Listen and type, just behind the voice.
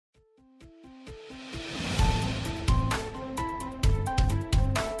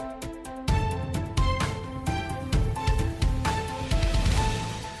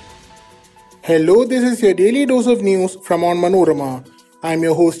Hello, this is your daily dose of news from Onmanorama. I'm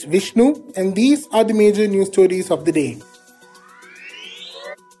your host Vishnu, and these are the major news stories of the day.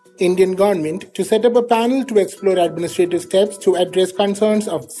 Indian government to set up a panel to explore administrative steps to address concerns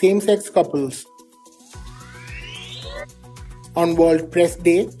of same-sex couples. On World Press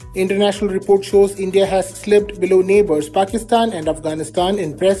Day, international report shows India has slipped below neighbors Pakistan and Afghanistan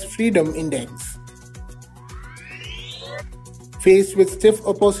in Press Freedom Index. Faced with stiff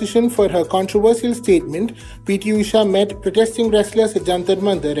opposition for her controversial statement, PT Usha met protesting wrestlers at Jantar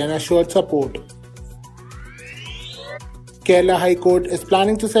Mandir and assured support. Kerala High Court is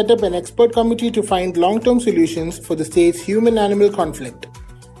planning to set up an expert committee to find long-term solutions for the state's human-animal conflict.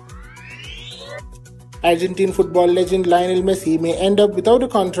 Argentine football legend Lionel Messi may end up without a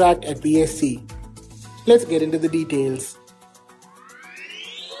contract at PSG. Let's get into the details.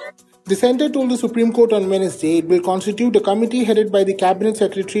 The centre told the Supreme Court on Wednesday it will constitute a committee headed by the Cabinet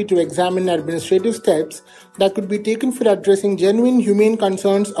Secretary to examine administrative steps that could be taken for addressing genuine humane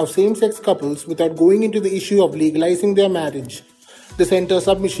concerns of same-sex couples without going into the issue of legalizing their marriage. The centre's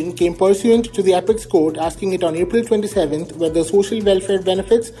submission came pursuant to the Apex Court asking it on April 27th whether social welfare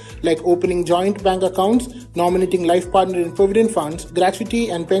benefits like opening joint bank accounts, nominating life partner in provident funds, gratuity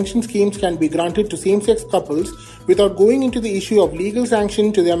and pension schemes can be granted to same-sex couples without going into the issue of legal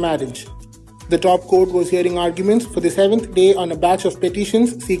sanction to their marriage. The top court was hearing arguments for the seventh day on a batch of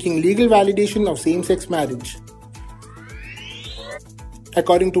petitions seeking legal validation of same-sex marriage.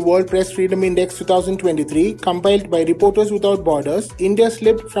 According to World Press Freedom Index 2023, compiled by Reporters Without Borders, India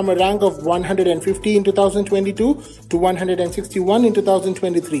slipped from a rank of 150 in 2022 to 161 in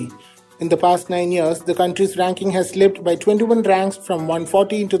 2023. In the past 9 years, the country's ranking has slipped by 21 ranks from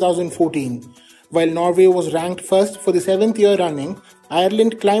 140 in 2014. While Norway was ranked first for the seventh year running,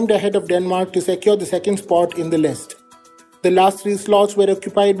 Ireland climbed ahead of Denmark to secure the second spot in the list. The last three slots were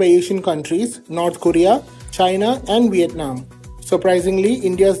occupied by Asian countries, North Korea, China, and Vietnam. Surprisingly,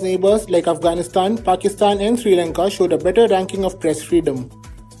 India's neighbors like Afghanistan, Pakistan and Sri Lanka showed a better ranking of press freedom.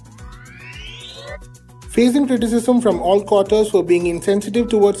 Facing criticism from all quarters for being insensitive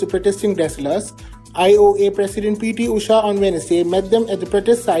towards the protesting wrestlers, IOA President PT Usha on Wednesday met them at the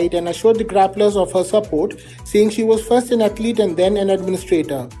protest site and assured the grapplers of her support, saying she was first an athlete and then an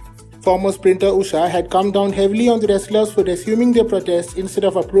administrator. Former sprinter Usha had come down heavily on the wrestlers for resuming their protests instead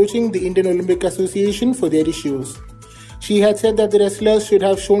of approaching the Indian Olympic Association for their issues. She had said that the wrestlers should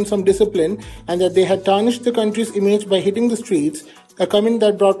have shown some discipline and that they had tarnished the country's image by hitting the streets, a comment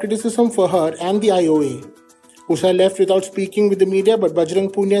that brought criticism for her and the IOA. Usha left without speaking with the media, but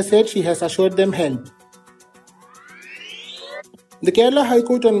Bajrang Punia said she has assured them help. The Kerala High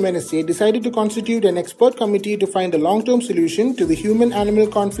Court on Wednesday decided to constitute an expert committee to find a long-term solution to the human-animal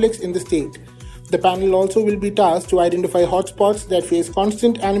conflicts in the state. The panel also will be tasked to identify hotspots that face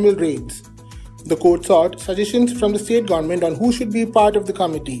constant animal raids. The court sought suggestions from the state government on who should be part of the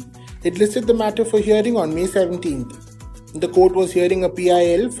committee. It listed the matter for hearing on May 17th. The court was hearing a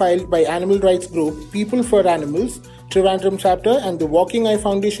PIL filed by animal rights group People for Animals, Trivandrum Chapter and the Walking Eye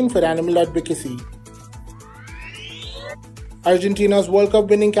Foundation for Animal Advocacy. Argentina's World Cup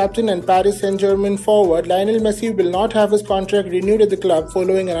winning captain and Paris Saint-Germain forward Lionel Messi will not have his contract renewed at the club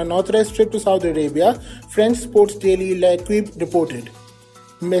following an unauthorized trip to Saudi Arabia, French sports daily L'Equipe reported.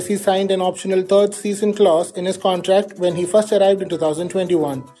 Messi signed an optional third season clause in his contract when he first arrived in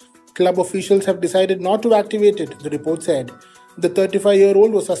 2021. Club officials have decided not to activate it, the report said. The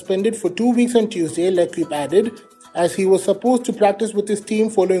 35-year-old was suspended for 2 weeks on Tuesday, L'Equipe added, as he was supposed to practice with his team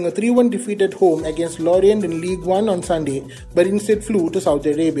following a 3-1 defeat at home against Lorient in League One on Sunday, but instead flew to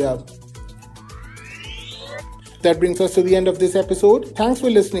Saudi Arabia. That brings us to the end of this episode. Thanks for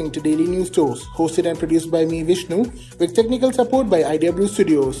listening to Daily News Dose, hosted and produced by me, Vishnu, with technical support by Idea Blue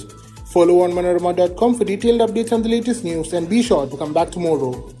Studios. Follow Onmanorama.com for detailed updates on the latest news and be sure to come back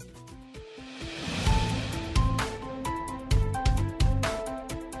tomorrow.